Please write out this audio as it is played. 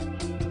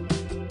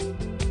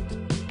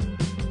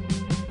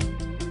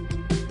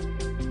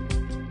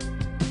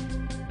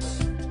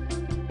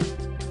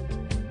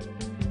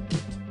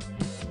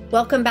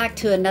Welcome back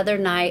to another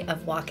night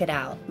of Walk It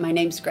Out. My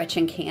name's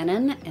Gretchen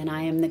Cannon, and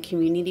I am the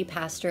community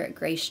pastor at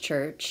Grace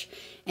Church.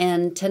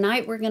 And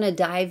tonight we're going to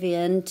dive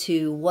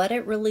into what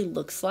it really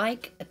looks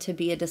like to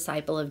be a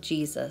disciple of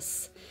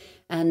Jesus.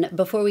 And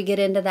before we get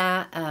into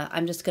that,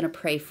 I'm just going to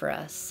pray for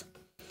us.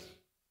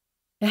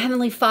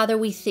 Heavenly Father,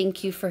 we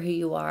thank you for who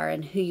you are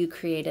and who you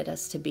created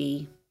us to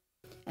be.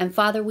 And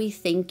Father, we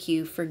thank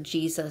you for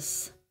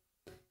Jesus.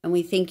 And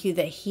we thank you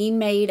that he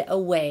made a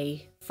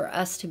way for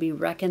us to be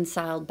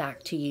reconciled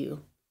back to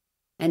you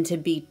and to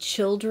be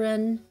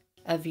children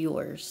of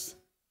yours.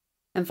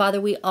 And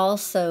Father, we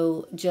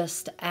also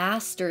just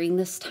ask during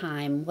this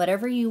time,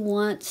 whatever you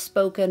want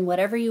spoken,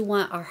 whatever you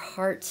want our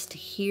hearts to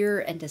hear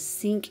and to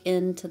sink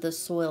into the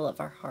soil of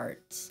our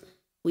hearts,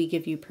 we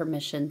give you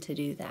permission to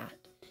do that.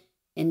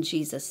 In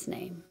Jesus'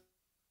 name,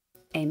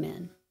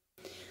 amen.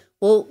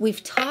 Well,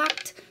 we've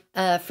talked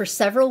for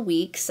several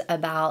weeks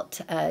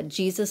about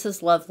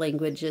Jesus's love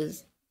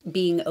languages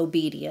being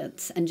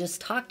obedience, and just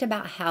talked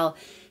about how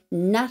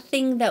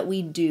nothing that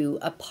we do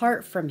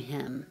apart from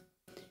him,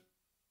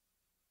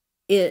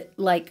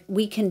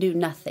 we can do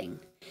nothing.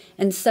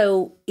 And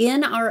so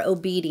in our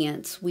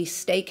obedience, we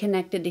stay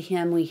connected to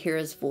him, we hear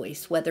his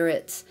voice, whether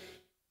it's,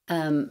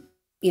 I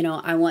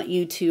want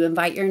you to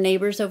invite your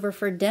neighbors over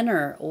for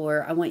dinner,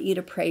 or I want you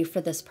to pray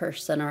for this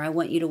person, or I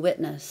want you to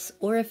witness,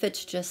 or if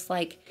it's just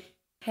like,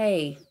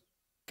 hey,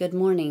 good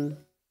morning,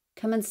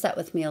 come and sit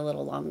with me a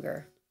little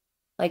longer.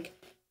 Like,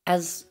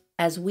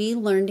 as we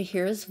learn to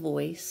hear his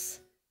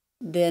voice,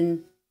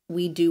 then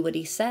we do what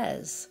he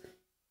says.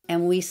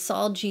 And we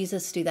saw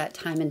Jesus do that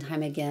time and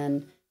time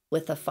again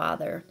with the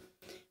Father.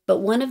 But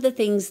one of the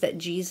things that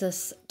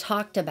Jesus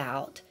talked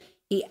about,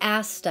 he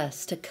asked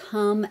us to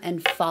come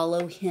and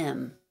follow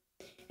him,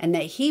 and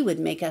that he would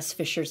make us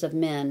fishers of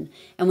men.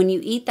 And when you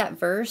eat that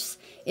verse,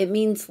 it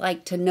means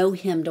like to know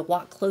him, to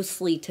walk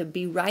closely, to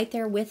be right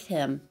there with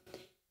him.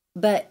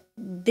 But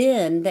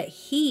then that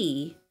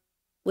he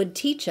would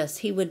teach us,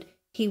 he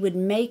would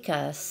make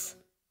us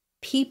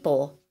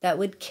people that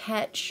would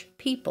catch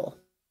people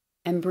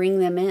and bring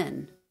them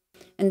in.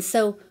 And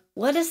so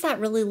what does that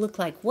really look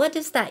like? What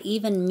does that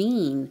even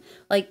mean?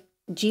 Like,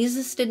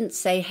 Jesus didn't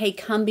say, hey,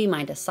 come be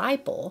my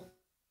disciple.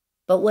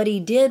 But what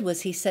he did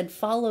was he said,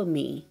 follow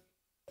me.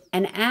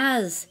 And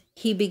as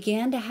he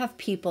began to have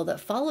people that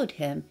followed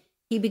him,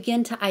 he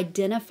began to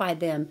identify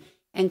them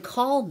and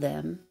call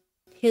them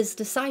his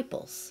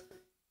disciples.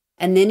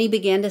 And then he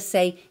began to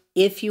say,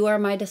 if you are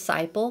my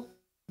disciple,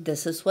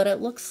 this is what it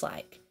looks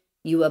like.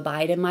 You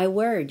abide in my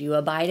word. You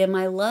abide in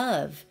my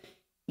love.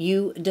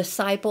 You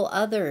disciple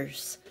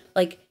others.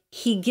 Like,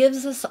 he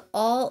gives us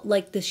all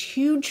like this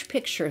huge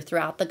picture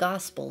throughout the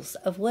Gospels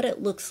of what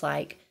it looks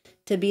like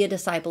to be a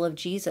disciple of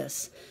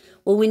Jesus.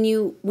 Well, when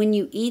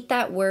you eat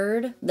that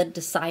word, the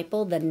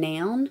disciple, the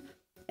noun,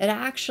 it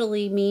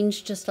actually means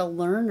just a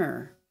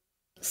learner.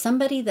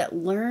 Somebody that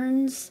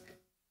learns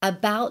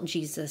about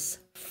Jesus,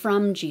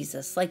 from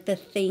Jesus, like the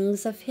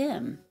things of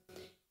him.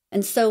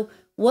 And so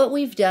what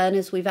we've done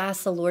is we've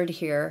asked the Lord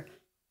here,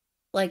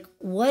 like,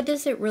 what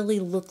does it really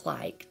look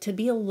like to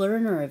be a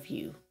learner of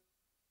you?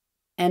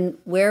 And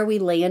where we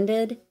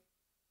landed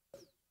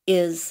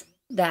is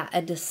that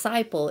a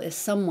disciple is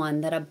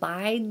someone that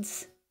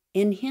abides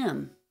in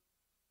him.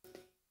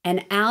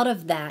 And out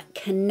of that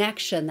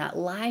connection, that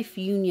life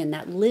union,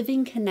 that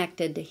living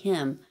connected to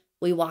him,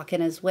 we walk in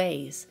his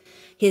ways.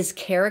 His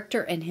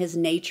character and his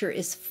nature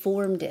is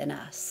formed in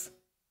us.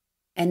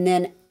 And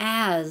then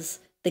as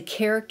the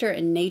character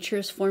and nature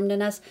is formed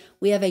in us,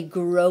 we have a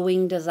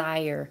growing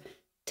desire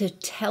to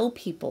tell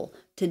people,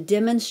 to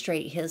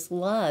demonstrate his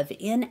love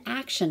in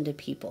action to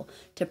people,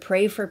 to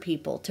pray for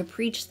people, to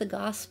preach the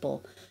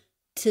gospel,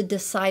 to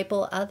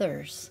disciple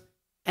others.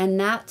 And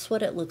that's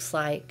what it looks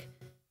like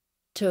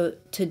to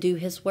do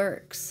his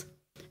works.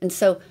 And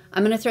so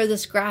I'm going to throw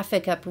this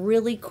graphic up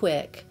really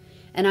quick,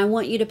 and I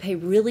want you to pay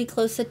really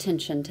close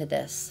attention to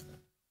this.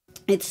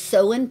 It's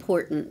so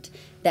important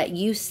that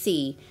you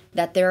see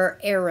that there are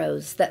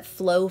arrows that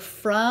flow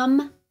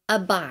from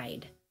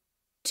abide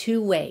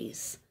two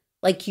ways.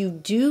 Like, you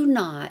do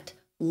not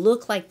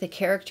look like the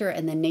character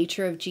and the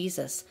nature of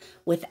Jesus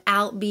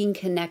without being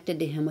connected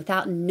to him,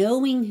 without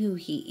knowing who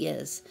he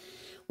is,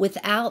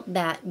 without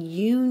that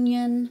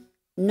union,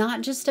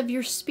 not just of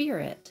your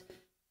spirit,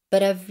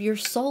 but of your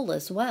soul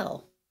as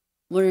well.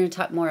 We're going to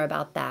talk more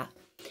about that.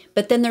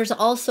 But then there's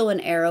also an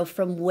arrow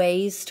from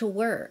ways to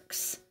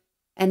works.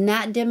 And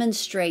that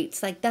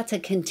demonstrates, like, that's a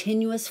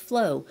continuous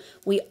flow.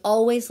 We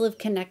always live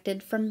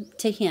connected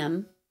to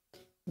him.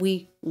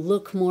 We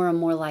look more and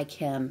more like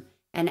him.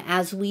 And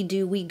as we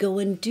do, we go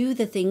and do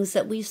the things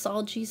that we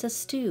saw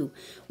Jesus do.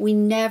 We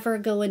never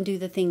go and do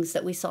the things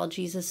that we saw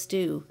Jesus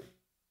do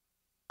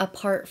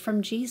apart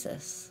from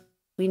Jesus.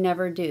 We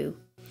never do.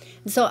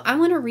 And so I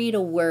want to read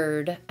a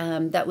word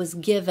that was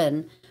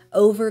given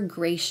over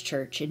Grace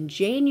Church in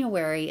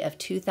January of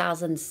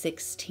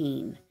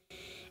 2016.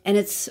 And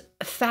it's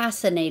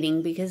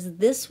fascinating because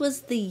this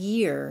was the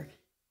year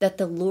that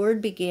the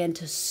Lord began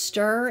to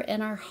stir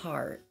in our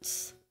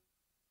hearts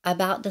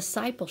about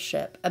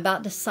discipleship,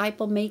 about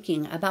disciple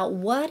making, about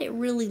what it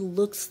really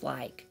looks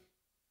like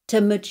to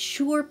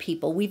mature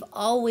people. We've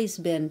always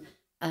been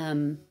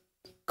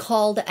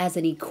called as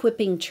an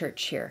equipping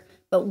church here.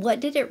 But what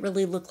did it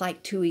really look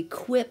like to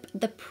equip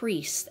the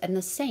priests and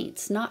the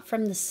saints, not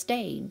from the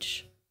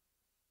stage,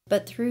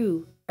 but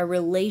through a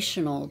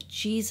relational,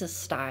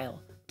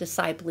 Jesus-style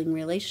discipling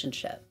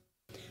relationship?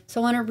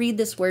 So I want to read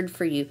this word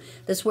for you.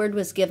 This word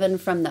was given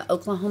from the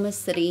Oklahoma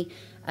City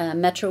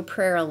Metro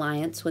Prayer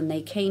Alliance when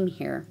they came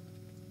here.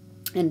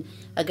 And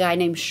a guy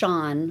named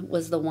Sean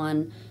was the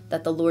one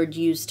that the Lord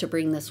used to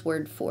bring this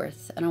word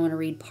forth. And I want to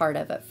read part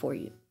of it for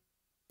you.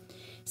 It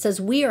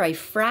says, "We are a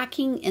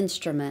fracking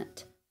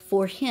instrument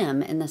for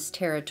him in this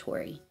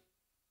territory.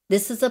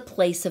 This is a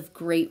place of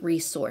great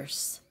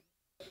resource.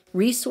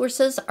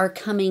 Resources are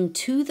coming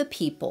to the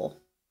people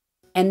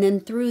and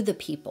then through the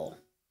people.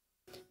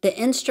 The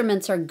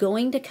instruments are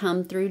going to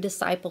come through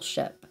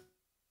discipleship.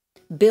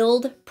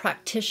 Build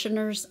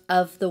practitioners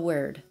of the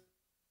word.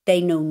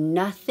 They know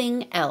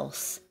nothing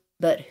else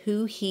but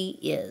who he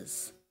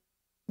is.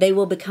 They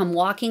will become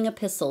walking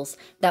epistles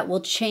that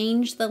will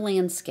change the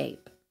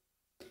landscape.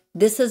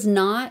 This is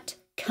not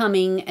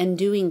coming and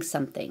doing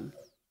something.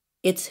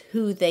 It's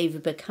who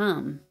they've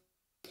become.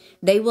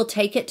 They will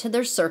take it to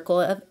their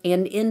circle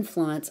and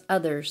influence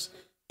others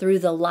through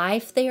the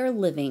life they are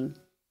living,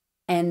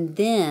 and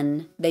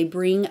then they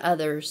bring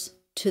others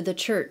to the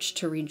church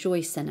to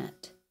rejoice in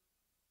it.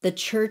 The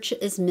church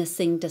is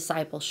missing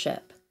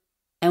discipleship,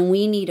 and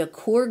we need a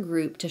core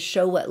group to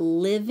show what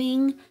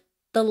living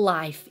the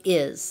life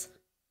is,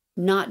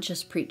 not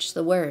just preach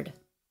the word.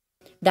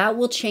 That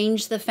will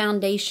change the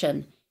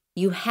foundation.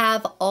 You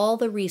have all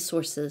the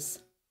resources,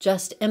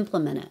 just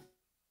implement it.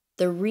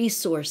 The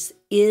resource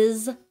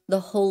is the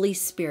Holy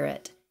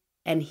Spirit,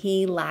 and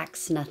he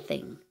lacks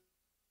nothing."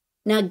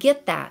 Now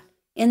get that.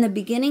 In the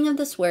beginning of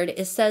this word,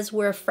 it says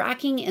we're a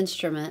fracking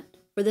instrument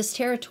for this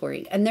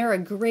territory, and there are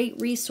great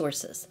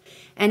resources.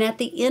 And at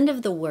the end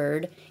of the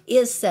word,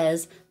 it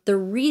says the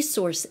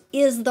resource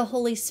is the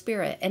Holy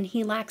Spirit, and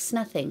he lacks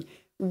nothing.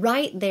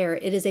 Right there,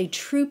 it is a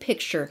true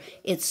picture.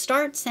 It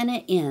starts and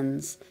it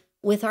ends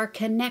with our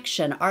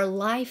connection, our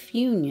life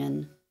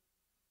union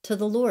to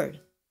the Lord.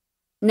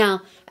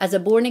 Now, as a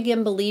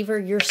born-again believer,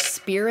 your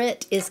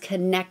spirit is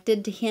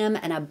connected to him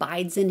and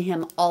abides in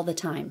him all the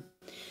time.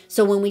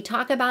 So when we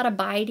talk about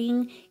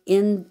abiding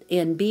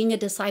in being a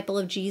disciple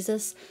of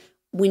Jesus,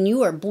 when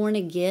you are born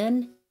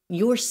again,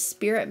 your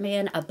spirit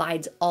man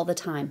abides all the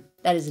time.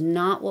 That is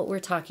not what we're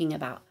talking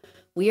about.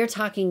 We are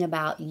talking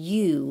about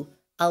you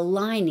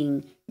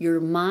aligning your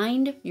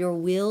mind, your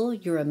will,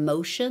 your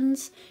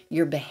emotions,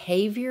 your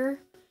behavior,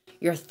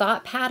 your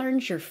thought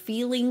patterns, your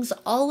feelings,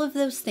 all of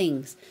those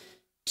things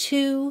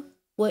to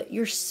what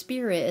your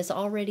spirit is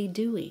already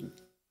doing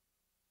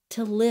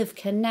to live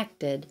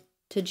connected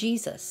to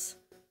Jesus.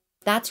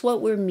 That's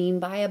what we mean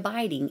by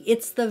abiding.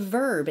 It's the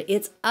verb.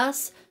 It's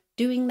us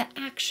doing the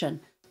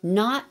action,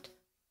 not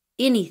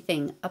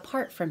anything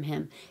apart from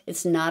him.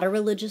 It's not a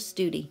religious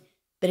duty,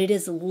 but it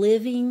is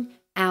living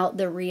out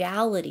the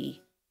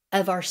reality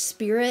of our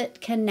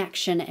spirit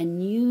connection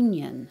and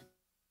union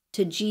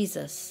to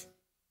Jesus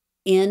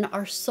in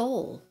our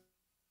soul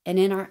and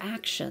in our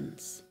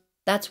actions.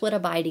 That's what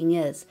abiding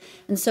is.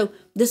 And so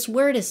this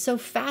word is so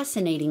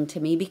fascinating to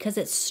me because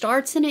it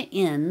starts and it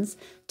ends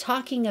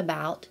talking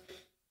about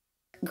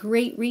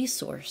great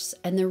resource.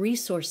 And the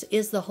resource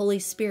is the Holy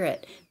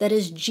Spirit. That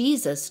is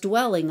Jesus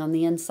dwelling on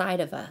the inside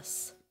of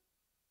us.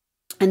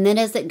 And then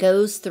as it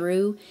goes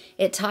through,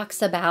 it talks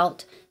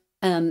about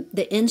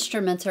the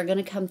instruments are going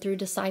to come through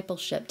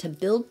discipleship to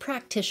build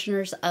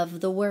practitioners of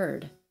the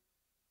word,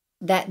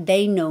 that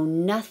they know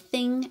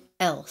nothing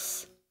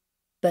else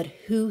but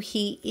who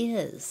he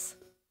is.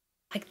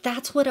 Like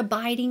that's what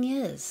abiding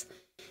is.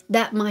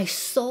 That my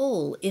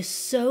soul is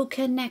so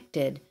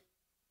connected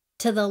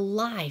to the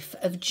life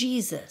of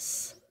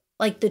Jesus,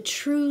 like the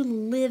true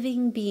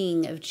living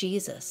being of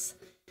Jesus,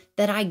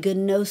 that I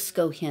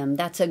gnosko him.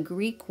 That's a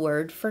Greek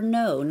word for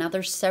know. Now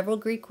there's several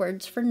Greek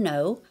words for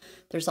know.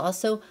 There's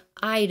also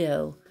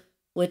eido,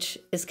 which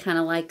is kind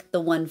of like the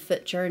 1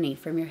 foot journey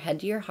from your head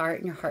to your heart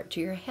and your heart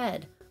to your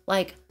head.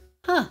 Like,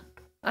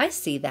 I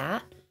see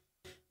that.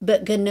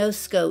 But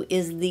gnosko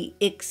is the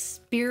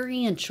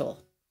experiential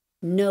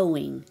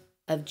knowing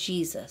of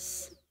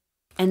Jesus.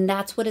 And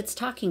that's what it's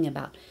talking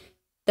about.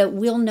 That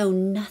we'll know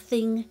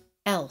nothing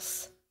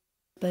else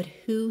but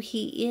who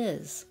he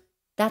is.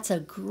 That's a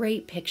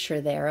great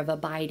picture there of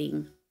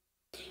abiding.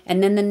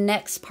 And then the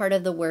next part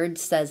of the word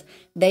says,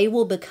 they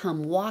will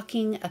become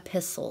walking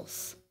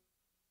epistles.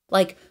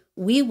 Like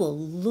we will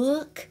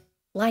look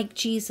like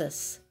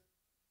Jesus.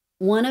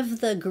 One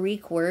of the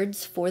Greek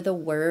words for the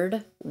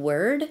word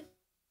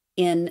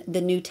in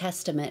the New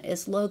Testament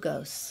is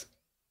logos.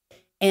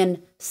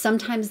 And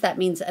sometimes that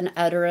means an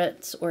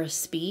utterance or a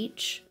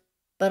speech,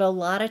 but a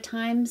lot of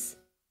times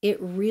it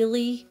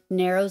really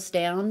narrows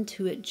down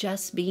to it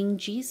just being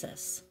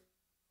Jesus.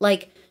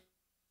 Like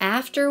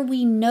after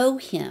we know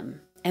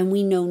him and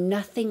we know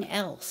nothing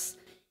else,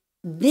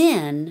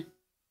 then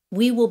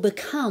we will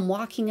become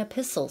walking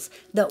epistles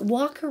that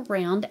walk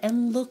around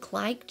and look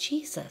like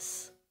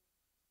Jesus.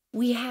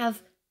 We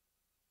have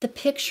the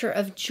picture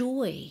of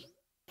joy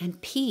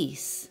and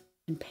peace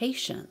and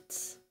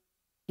patience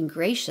and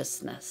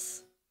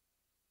graciousness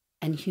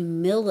and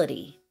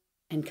humility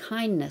and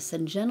kindness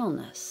and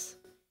gentleness.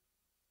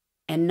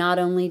 And not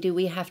only do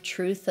we have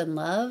truth and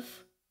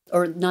love,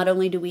 or not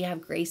only do we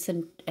have grace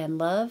and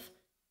love,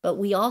 but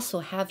we also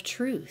have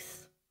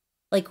truth.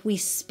 Like, we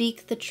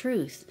speak the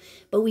truth,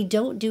 but we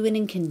don't do it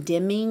in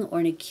condemning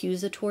or an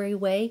accusatory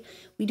way.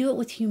 We do it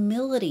with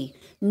humility,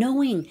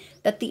 knowing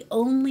that the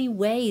only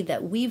way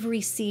that we've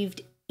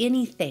received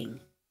anything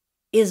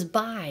is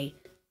by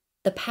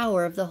the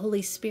power of the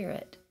Holy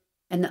Spirit.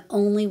 And the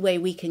only way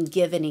we can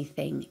give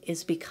anything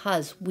is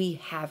because we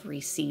have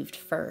received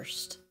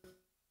first.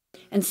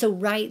 And so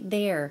right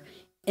there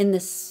in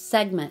this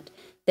segment,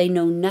 they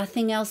know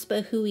nothing else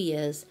but who he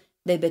is.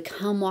 They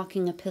become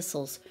walking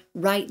epistles.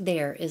 Right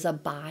there is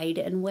abide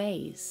and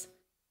ways.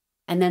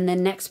 And then the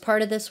next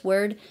part of this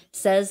word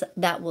says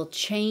that will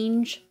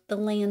change the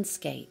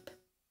landscape.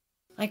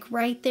 Like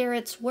right there,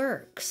 it's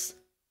works.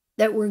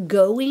 That we're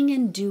going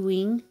and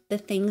doing the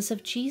things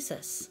of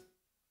Jesus.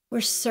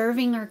 We're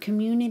serving our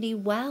community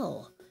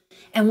well.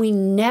 And we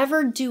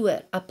never do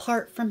it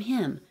apart from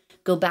him.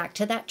 Go back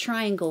to that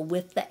triangle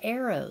with the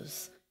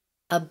arrows.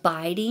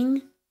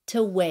 Abiding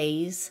to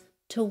ways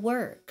to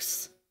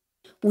works.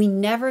 We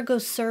never go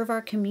serve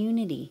our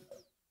community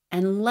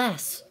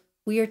unless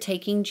we are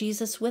taking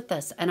Jesus with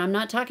us. And I'm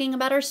not talking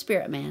about our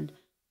spirit man.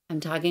 I'm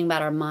talking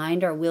about our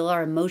mind, our will,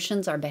 our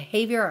emotions, our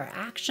behavior, our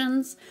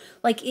actions.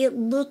 Like, it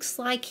looks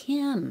like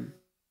him.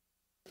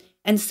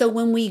 And so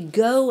when we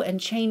go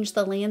and change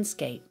the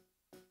landscape,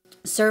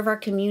 serve our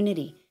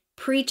community,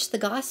 preach the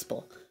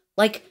gospel,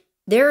 like,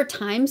 there are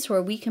times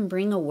where we can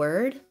bring a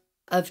word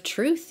of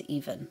truth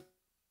even,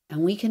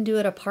 and we can do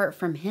it apart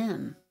from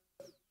him.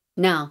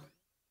 Now,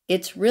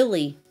 it's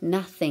really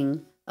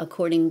nothing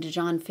according to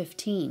John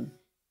 15.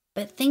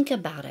 But think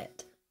about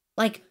it.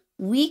 Like,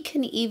 we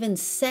can even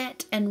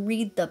sit and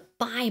read the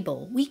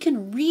Bible. We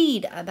can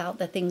read about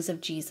the things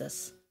of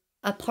Jesus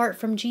apart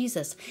from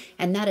Jesus.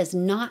 And that is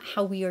not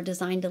how we are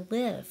designed to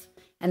live.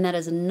 And that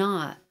is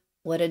not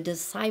what a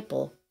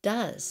disciple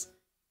does.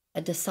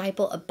 A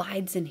disciple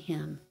abides in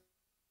him.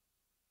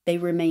 They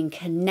remain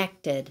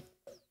connected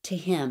to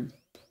him.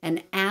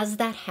 And as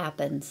that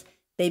happens,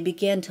 they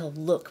begin to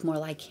look more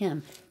like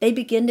him. They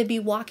begin to be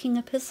walking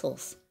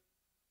epistles.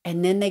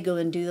 And then they go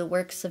and do the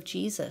works of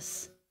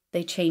Jesus.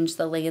 They change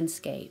the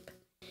landscape.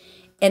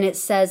 And it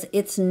says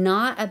it's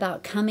not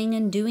about coming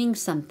and doing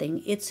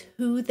something. It's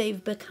who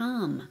they've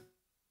become.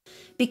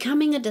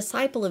 Becoming a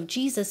disciple of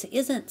Jesus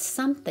isn't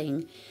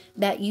something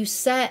that you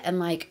set and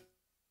like,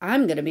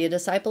 I'm going to be a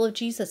disciple of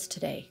Jesus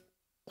today.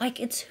 Like,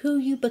 it's who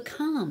you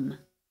become.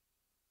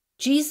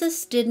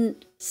 Jesus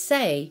didn't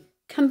say,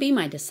 come be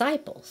my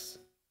disciples.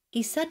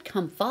 He said,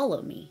 come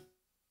follow me.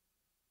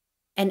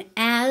 And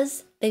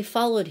as they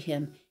followed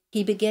him,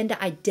 he began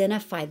to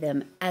identify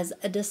them as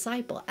a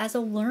disciple, as a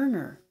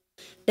learner.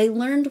 They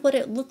learned what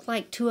it looked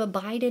like to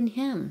abide in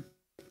him,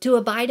 to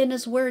abide in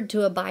his word,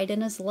 to abide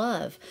in his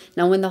love.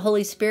 Now, when the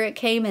Holy Spirit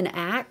came in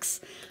Acts,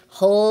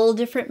 whole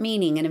different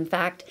meaning. And in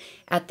fact,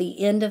 at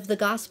the end of the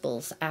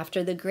Gospels,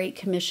 after the Great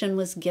Commission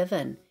was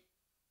given,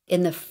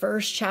 in the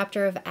first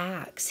chapter of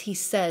Acts, he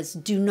says,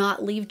 do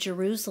not leave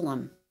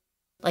Jerusalem.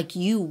 Like,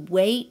 you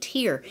wait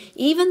here.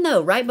 Even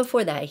though right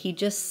before that, he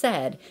just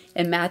said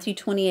in Matthew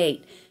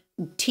 28,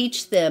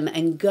 teach them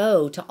and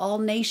go to all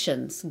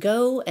nations.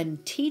 Go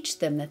and teach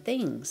them the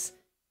things.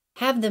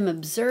 Have them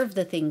observe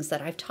the things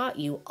that I've taught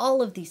you,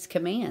 all of these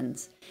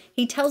commands.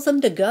 He tells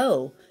them to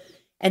go.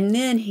 And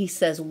then he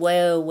says,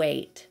 whoa,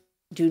 wait.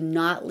 Do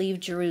not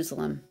leave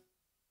Jerusalem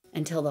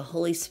until the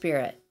Holy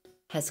Spirit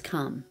has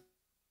come.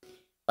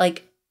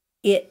 Like,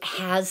 it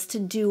has to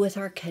do with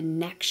our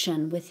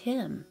connection with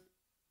him.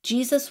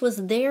 Jesus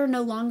was there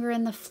no longer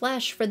in the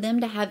flesh for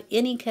them to have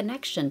any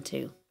connection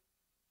to.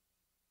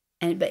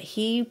 But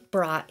he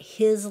brought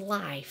his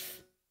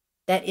life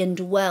that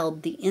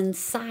indwelled the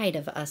inside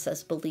of us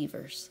as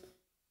believers.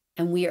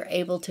 And we are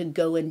able to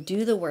go and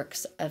do the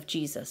works of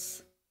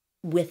Jesus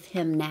with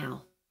him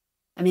now.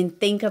 I mean,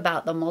 think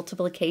about the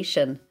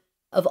multiplication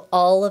of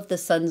all of the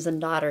sons and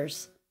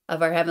daughters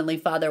of our Heavenly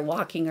Father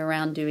walking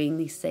around doing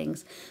these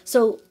things.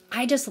 So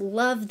I just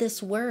love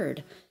this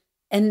word.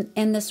 And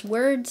this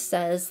word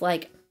says,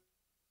 like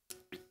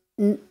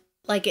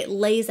it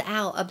lays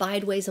out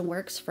abide, ways, and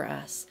works for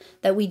us,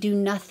 that we do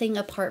nothing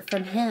apart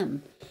from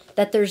him,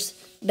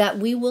 that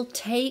we will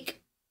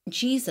take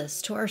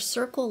Jesus to our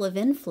circle of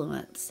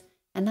influence.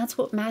 And that's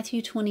what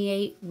Matthew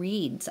 28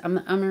 reads. I'm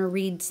going to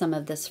read some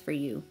of this for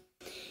you.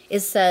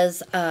 It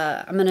says,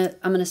 I'm going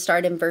to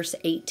start in verse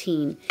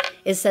 18.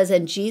 It says,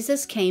 and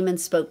Jesus came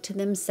and spoke to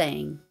them,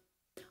 saying,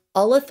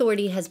 all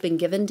authority has been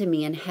given to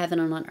me in heaven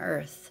and on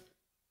earth.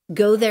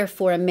 Go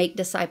therefore and make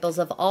disciples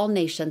of all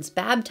nations,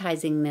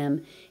 baptizing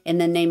them in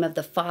the name of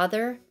the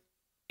Father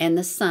and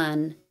the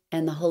Son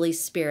and the Holy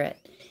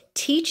Spirit,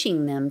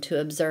 teaching them to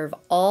observe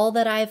all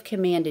that I have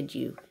commanded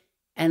you.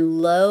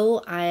 And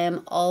lo, I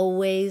am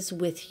always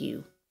with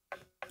you,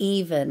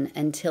 even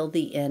until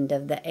the end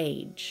of the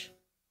age.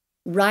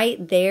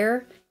 Right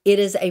there, it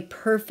is a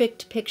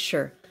perfect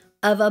picture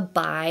of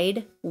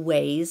abide,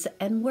 ways,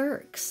 and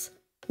works.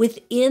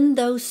 Within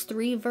those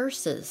 3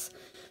 verses,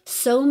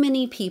 so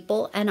many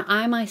people, and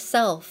I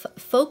myself,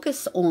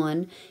 focus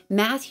on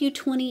Matthew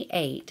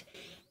 28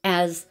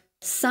 as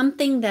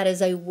something that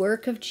is a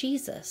work of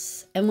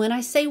Jesus. And when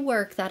I say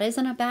work, that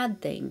isn't a bad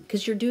thing,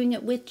 because you're doing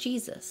it with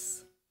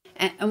Jesus.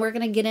 And we're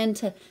going to get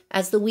into,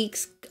 as the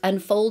weeks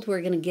unfold,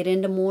 we're going to get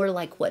into more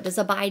like, what does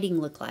abiding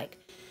look like?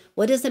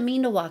 What does it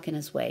mean to walk in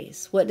his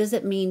ways? What does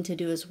it mean to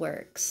do his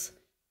works?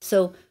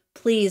 So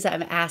please,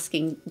 I'm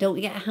asking,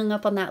 don't get hung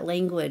up on that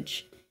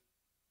language.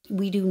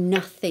 We do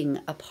nothing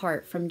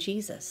apart from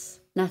Jesus,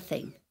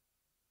 nothing,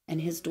 and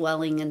his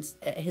dwelling and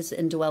his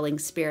indwelling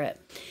spirit.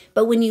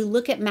 But when you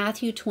look at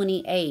Matthew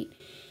 28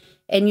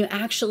 and you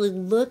actually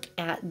look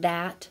at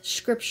that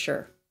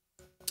scripture,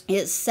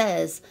 it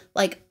says,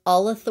 like,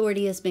 all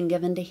authority has been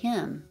given to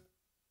him.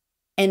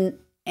 And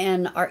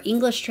our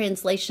English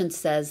translation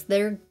says,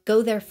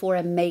 go therefore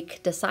and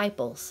make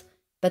disciples.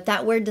 But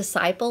that word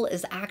disciple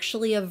is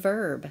actually a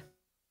verb.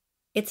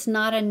 It's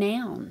not a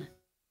noun.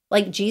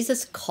 Like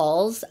Jesus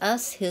calls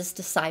us his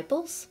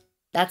disciples,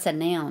 that's a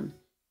noun.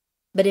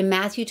 But in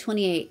Matthew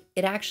 28,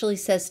 it actually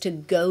says to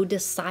go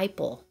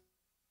disciple,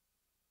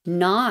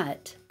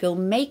 not go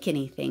make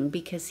anything,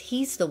 because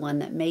he's the one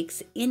that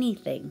makes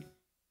anything.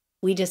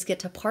 We just get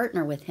to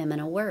partner with him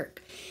in a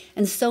work.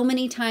 And so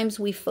many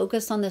times we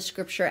focus on the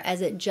scripture as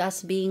it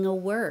just being a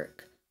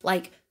work,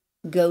 like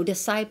go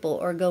disciple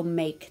or go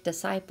make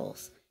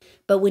disciples.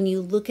 But when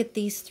you look at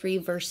these 3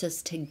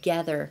 verses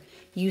together,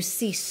 you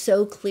see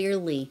so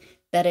clearly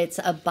that it's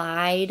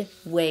abide,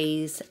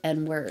 ways,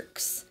 and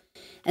works.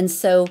 And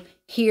so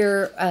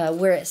here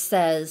where it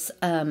says,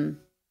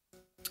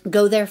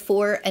 go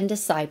therefore and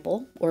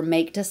disciple or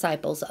make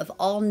disciples of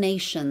all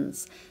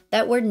nations.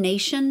 That word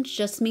nation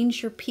just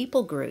means your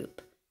people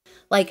group.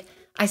 Like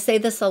I say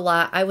this a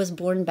lot. I was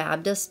born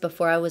Baptist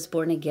before I was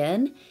born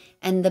again.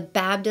 And the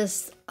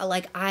Baptists,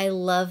 like, I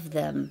love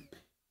them.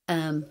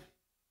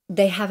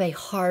 They have a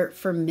heart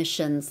for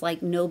missions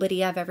like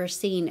nobody I've ever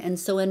seen. And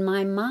so in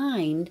my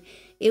mind,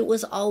 it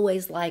was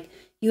always like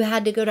you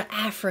had to go to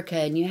Africa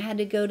and you had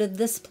to go to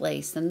this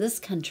place and this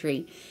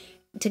country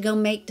to go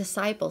make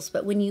disciples.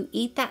 But when you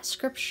eat that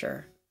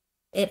scripture,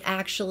 it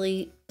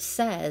actually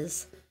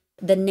says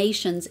the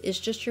nations is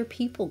just your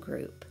people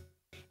group.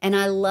 And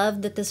I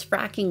love that this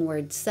fracking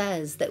word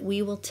says that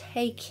we will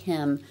take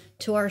him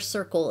to our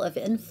circle of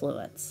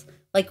influence.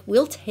 Like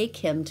we'll take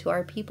him to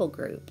our people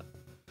group.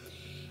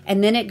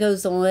 And then it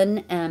goes on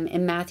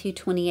in Matthew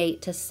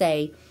 28 to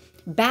say,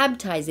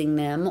 baptizing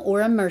them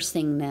or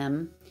immersing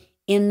them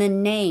in the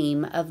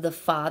name of the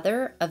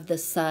Father, of the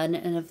Son,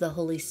 and of the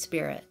Holy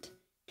Spirit.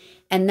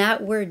 And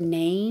that word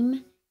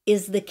name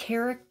is the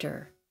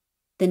character,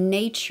 the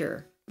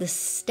nature, the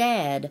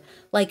stead,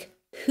 like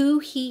who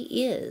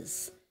he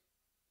is.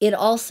 It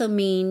also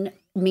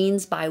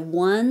means by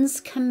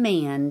one's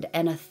command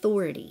and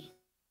authority.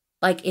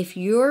 Like if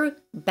you're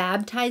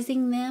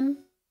baptizing them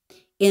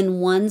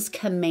in one's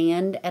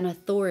command and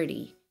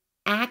authority,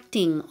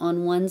 acting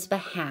on one's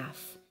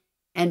behalf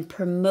and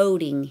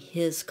promoting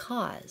his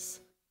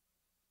cause.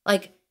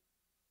 Like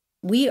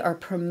we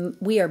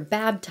are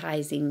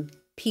baptizing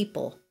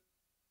people,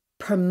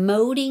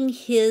 promoting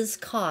his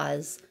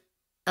cause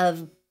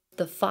of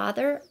the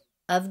Father,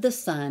 of the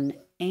Son,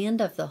 and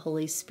of the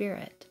Holy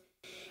Spirit.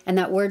 And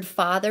that word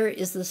Father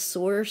is the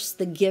source,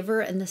 the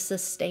giver, and the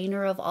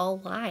sustainer of all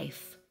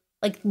life.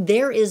 Like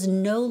there is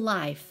no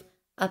life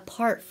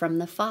apart from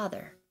the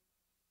Father.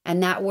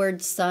 And that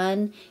word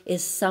Son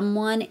is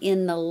someone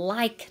in the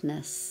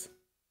likeness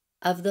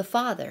of the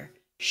Father,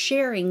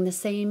 sharing the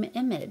same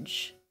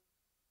image.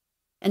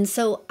 And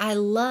so I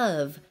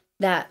love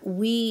that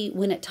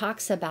when it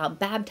talks about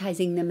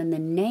baptizing them in the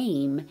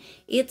name,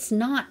 it's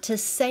not to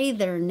say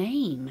their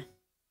name.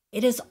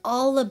 It is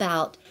all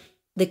about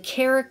the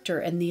character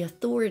and the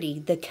authority,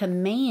 the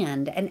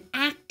command and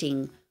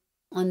acting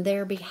on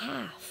their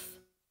behalf.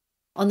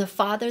 On the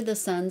Father, the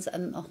Son's,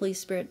 and the Holy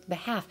Spirit's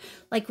behalf.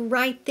 Like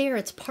right there,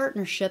 it's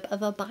partnership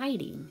of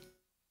abiding.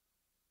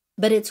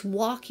 But it's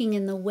walking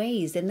in the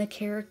ways, in the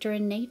character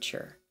and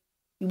nature.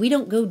 We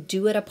don't go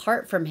do it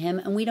apart from him,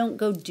 and we don't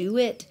go do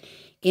it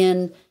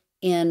in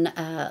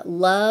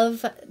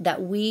love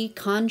that we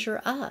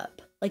conjure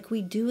up. Like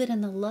we do it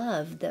in the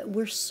love that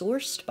we're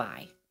sourced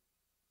by.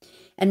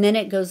 And then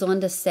it goes on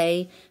to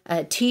say,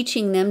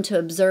 teaching them to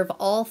observe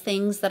all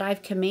things that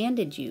I've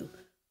commanded you.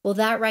 Well,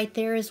 that right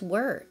there is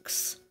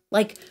works.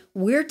 Like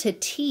we're to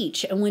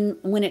teach. And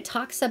when it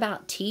talks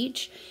about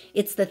teach,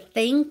 it's the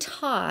thing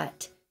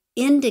taught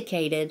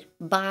indicated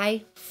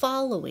by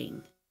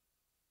following.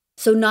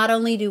 So not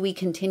only do we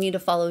continue to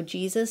follow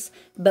Jesus,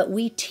 but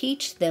we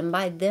teach them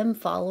by them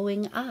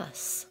following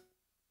us.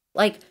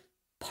 Like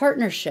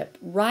partnership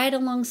right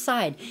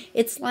alongside.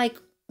 It's like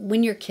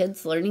when your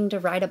kid's learning to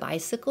ride a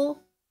bicycle,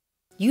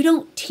 you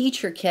don't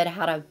teach your kid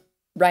how to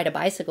ride a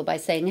bicycle by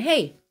saying,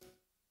 hey,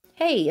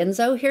 hey,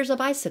 Enzo, here's a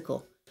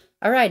bicycle.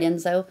 All right,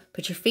 Enzo,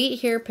 put your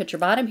feet here, put your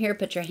bottom here,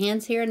 put your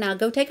hands here. Now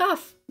go take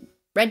off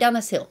right down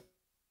this hill.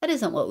 That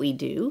isn't what we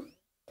do.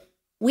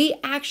 We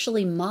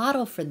actually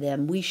model for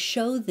them. We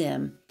show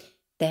them.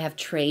 They have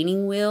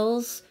training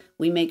wheels.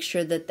 We make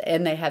sure that,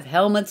 and they have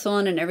helmets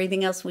on and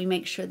everything else. We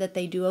make sure that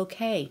they do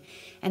okay.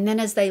 And then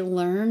as they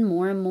learn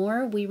more and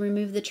more, we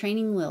remove the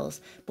training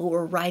wheels. But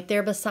we're right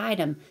there beside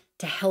them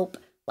to help,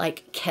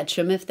 like, catch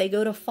them if they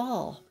go to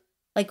fall.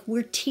 Like,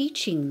 we're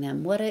teaching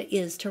them what it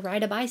is to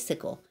ride a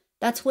bicycle.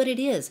 That's what it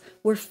is.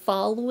 We're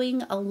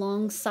following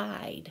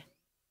alongside.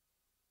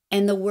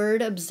 And the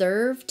word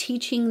observe,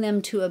 teaching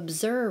them to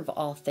observe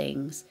all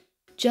things,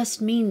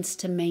 just means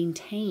to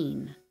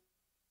maintain,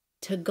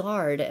 to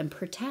guard and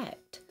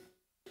protect.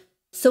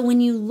 So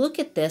when you look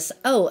at this,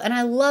 oh, and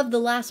I love the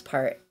last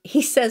part.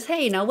 He says,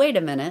 hey, now wait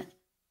a minute.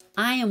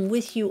 I am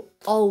with you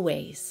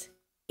always,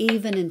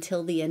 even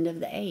until the end of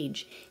the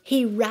age.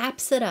 He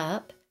wraps it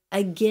up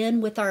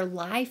again with our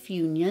life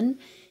union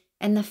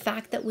and the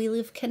fact that we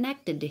live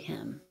connected to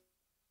him.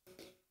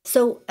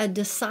 So a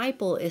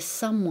disciple is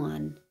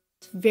someone,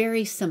 it's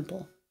very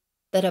simple,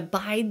 that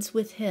abides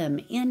with him,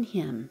 in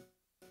him.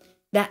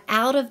 That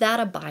out of that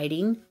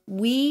abiding,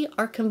 we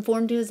are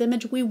conformed to his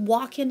image. We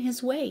walk in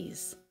his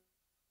ways.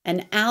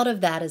 And out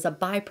of that, as a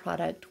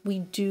byproduct, we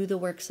do the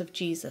works of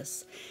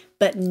Jesus.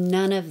 But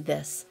none of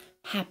this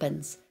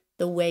happens,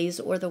 the ways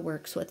or the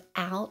works,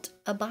 without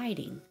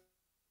abiding.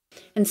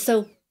 And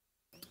so,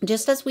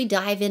 just as we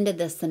dive into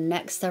this the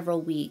next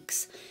several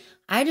weeks,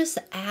 I just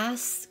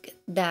ask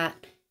that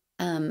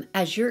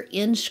as you're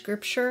in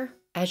Scripture,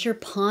 as you're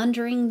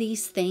pondering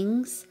these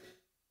things,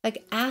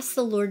 like, ask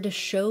the Lord to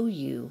show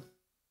you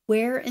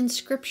where in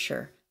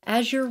Scripture,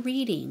 as you're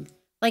reading,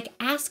 like,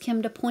 ask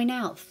him to point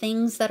out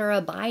things that are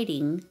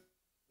abiding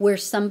where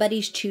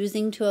somebody's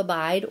choosing to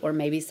abide, or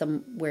maybe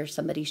where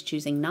somebody's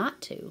choosing not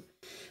to.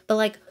 But,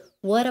 like,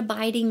 what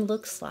abiding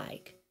looks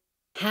like.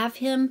 Have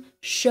him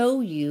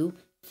show you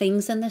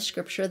things in the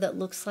Scripture that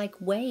looks like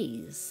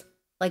ways.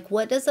 Like,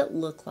 what does it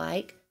look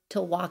like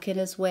to walk in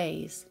his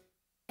ways?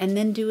 And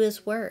then do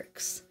his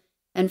works.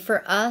 And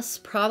for us,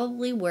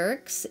 probably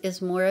works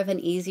is more of an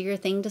easier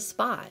thing to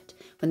spot.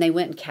 When they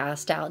went and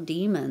cast out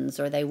demons,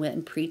 or they went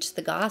and preached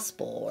the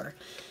gospel, or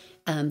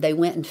they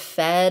went and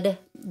fed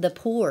the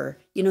poor,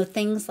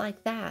 things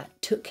like that,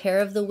 took care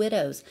of the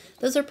widows.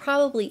 Those are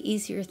probably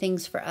easier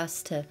things for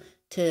us to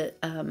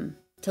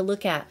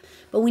look at.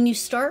 But when you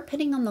start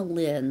putting on the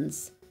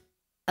lens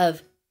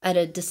of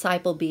a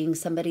disciple being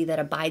somebody that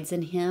abides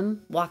in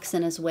him, walks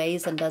in his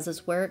ways, and does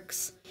his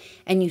works,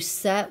 and you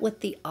set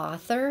with the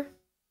author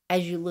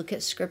as you look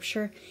at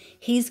Scripture,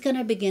 he's going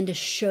to begin to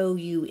show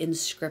you in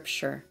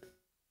Scripture.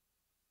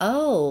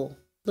 Oh,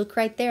 look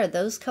right there.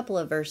 Those couple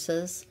of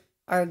verses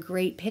are a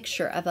great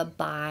picture of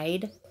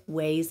abide,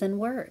 ways, and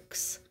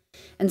works.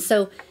 And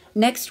so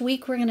next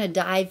week, we're going to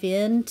dive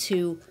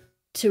into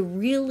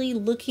really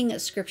looking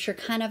at Scripture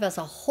kind of as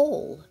a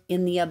whole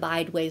in the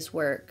abide, ways,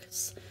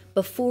 works,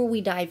 before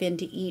we dive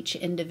into each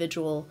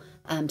individual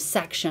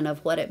section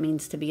of what it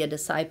means to be a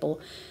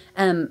disciple.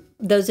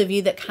 Those of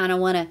you that kind of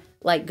want to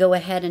go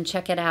ahead and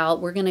check it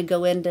out, we're going to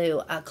go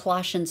into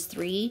Colossians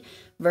 3,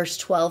 verse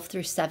 12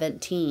 through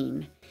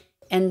 17.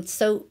 And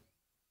so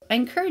I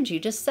encourage you,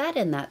 just set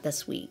in that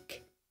this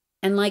week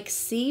and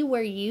see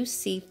where you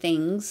see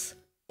things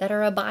that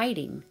are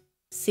abiding.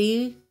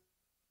 See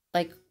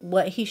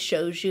what he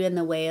shows you in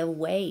the way of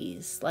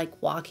ways, like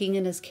walking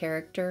in his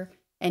character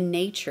and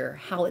nature,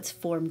 how it's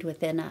formed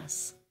within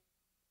us.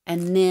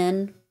 And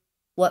then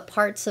what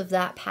parts of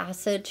that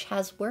passage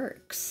has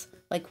works?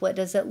 What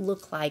does it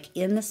look like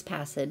in this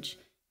passage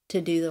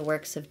to do the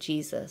works of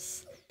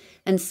Jesus?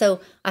 And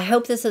so I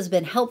hope this has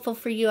been helpful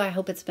for you. I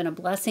hope it's been a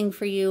blessing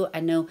for you.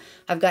 I know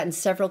I've gotten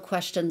several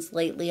questions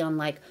lately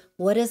on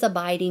what is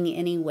abiding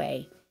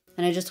anyway?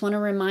 And I just want to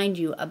remind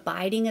you,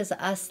 abiding is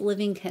us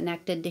living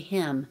connected to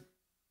him.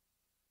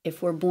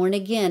 If we're born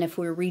again, if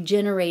we're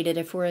regenerated,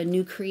 if we're a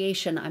new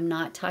creation, I'm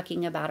not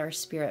talking about our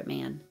spirit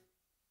man.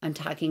 I'm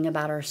talking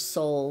about our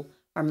soul,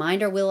 our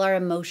mind, our will, our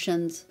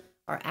emotions,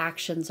 our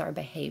actions, our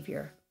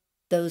behavior,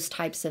 those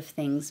types of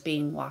things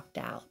being walked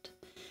out.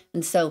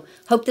 And so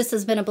hope this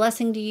has been a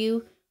blessing to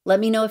you. Let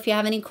me know if you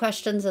have any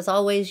questions. As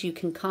always, you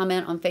can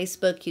comment on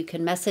Facebook, you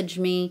can message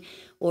me,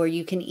 or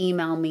you can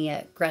email me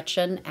at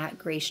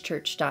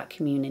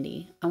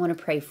gretchen@gracechurch.community. I want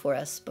to pray for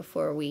us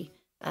before we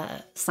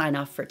sign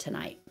off for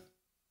tonight.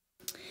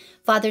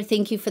 Father,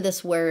 thank you for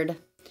this word.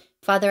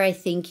 Father, I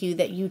thank you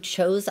that you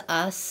chose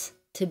us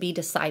to be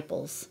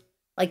disciples,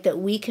 that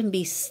we can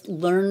be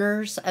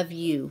learners of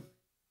you,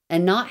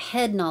 and not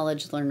head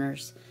knowledge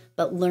learners,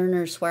 but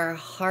learners where our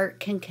heart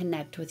can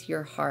connect with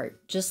your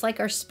heart, just like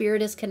our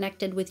spirit is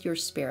connected with your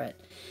spirit.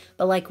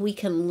 But we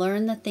can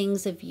learn the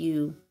things of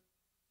you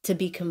to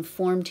be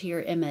conformed to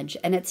your image.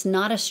 And it's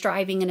not a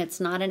striving and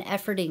it's not an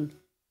efforting,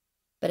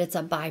 but it's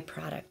a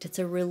byproduct. It's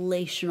a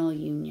relational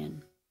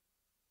union.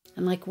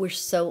 And we're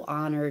so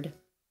honored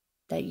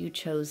that you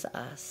chose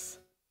us.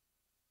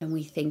 And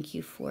we thank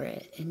you for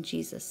it. In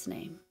Jesus'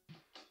 name,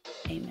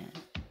 amen.